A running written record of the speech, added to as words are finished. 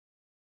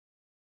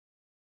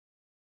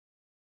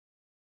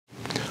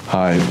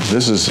Hi,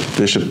 this is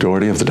Bishop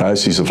Doherty of the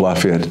Diocese of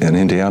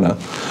Lafayette-in-Indiana.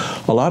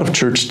 A lot of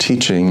church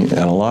teaching and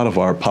a lot of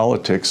our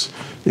politics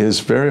is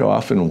very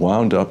often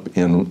wound up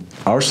in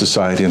our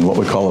society in what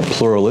we call a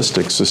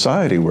pluralistic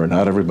society, where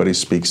not everybody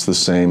speaks the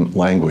same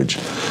language.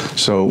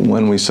 So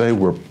when we say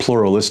we're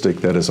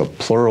pluralistic, that is a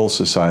plural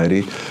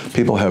society,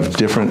 people have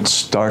different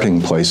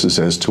starting places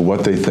as to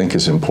what they think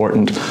is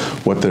important,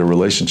 what their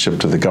relationship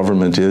to the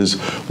government is,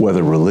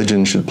 whether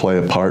religion should play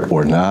a part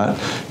or not.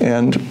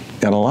 And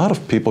a lot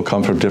of people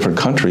come from different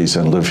countries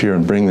and live here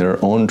and bring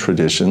their own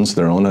traditions,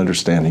 their own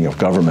understanding of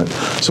government.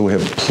 So we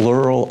have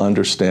plural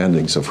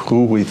understandings of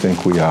who we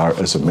think we are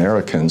as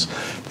Americans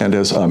and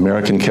as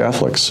American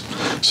Catholics.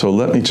 So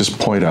let me just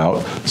point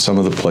out some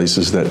of the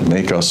places that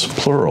make us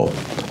plural.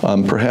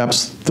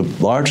 Perhaps the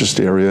largest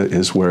area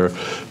is where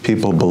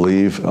people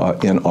believe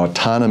in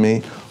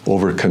autonomy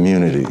over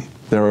community.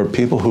 There are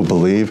people who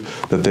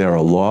believe that they are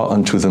a law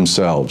unto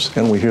themselves.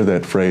 And we hear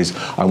that phrase,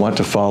 I want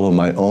to follow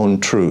my own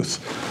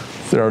truth.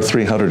 There are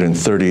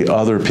 330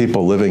 other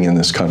people living in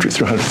this country,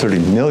 330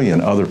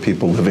 million other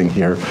people living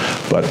here,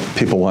 but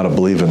people want to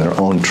believe in their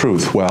own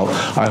truth. Well,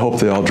 I hope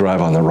they all drive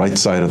on the right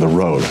side of the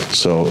road.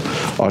 So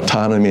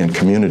autonomy and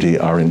community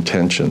are in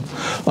tension.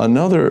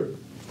 Another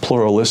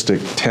pluralistic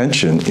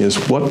tension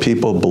is what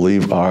people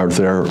believe are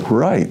their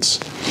rights.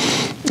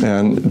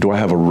 And do I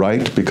have a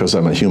right because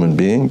I'm a human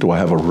being? Do I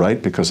have a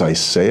right because I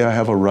say I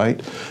have a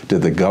right?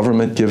 Did the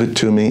government give it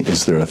to me?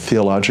 Is there a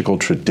theological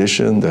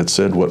tradition that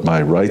said what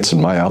my rights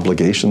and my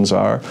obligations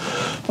are?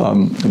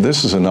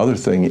 This is another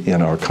thing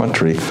in our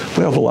country.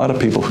 We have a lot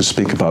of people who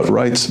speak about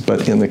rights,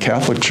 but in the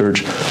Catholic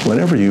Church,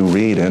 whenever you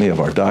read any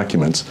of our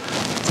documents,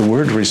 the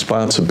word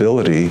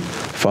responsibility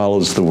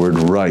follows the word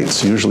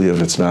rights. Usually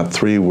if it's not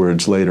 3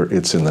 words later,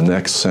 it's in the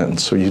next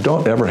sentence. So you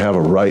don't ever have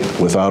a right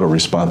without a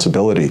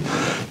responsibility.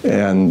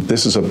 And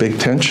this is a big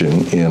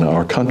tension in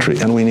our country,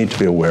 and we need to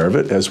be aware of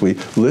it as we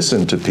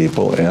listen to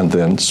people and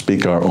then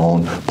speak our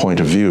own point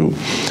of view.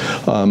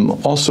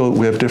 Also,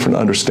 we have different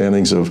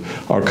understandings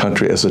of our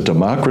country as a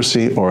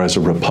democracy or as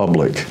a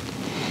republic.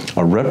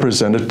 A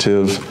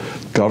representative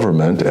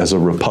government as a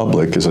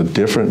republic is a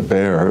different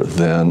bear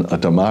than a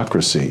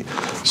democracy.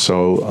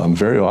 So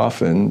very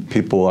often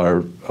people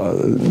are,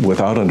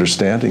 without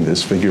understanding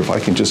this, figure if I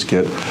can just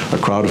get a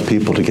crowd of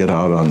people to get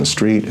out on the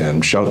street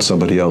and shout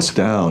somebody else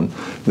down,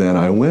 then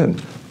I win.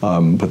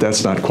 But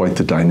that's not quite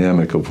the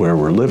dynamic of where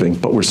we're living.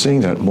 But we're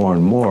seeing that more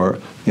and more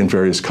in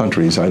various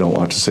countries. I don't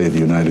want to say the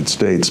United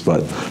States,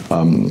 but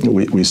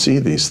we see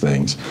these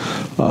things.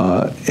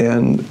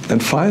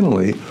 And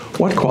finally,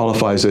 what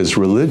qualifies as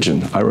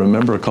religion? I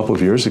remember a couple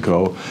of years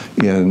ago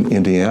in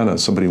Indiana,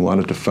 somebody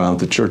wanted to found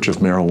the Church of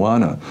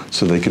Marijuana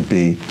so they could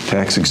be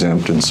tax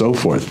exempt and so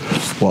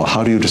forth. Well,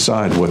 how do you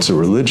decide what's a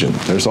religion?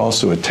 There's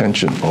also a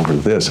tension over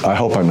this. I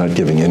hope I'm not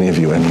giving any of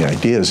you any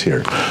ideas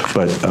here,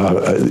 but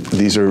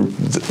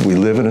we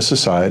live in a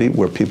society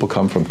where people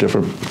come from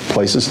different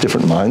places,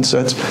 different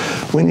mindsets.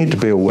 We need to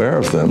be aware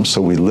of them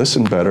so we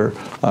listen better,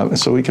 and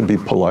so we can be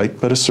polite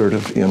but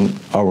assertive in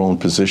our own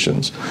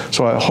positions.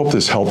 So I hope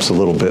this helps a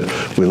little bit.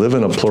 We live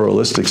in a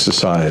pluralistic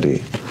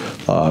society.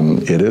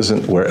 It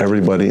isn't where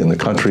everybody in the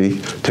country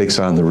takes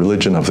on the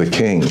religion of the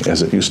king,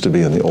 as it used to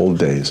be in the old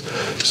days.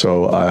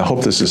 So I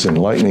hope this is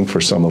enlightening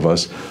for some of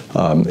us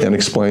and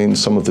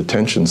explains some of the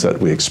tensions that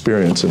we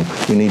experience, and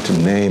we need to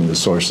name the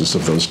sources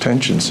of those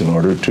tensions in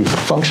order to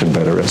function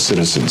better as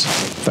citizens.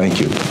 Thank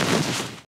you.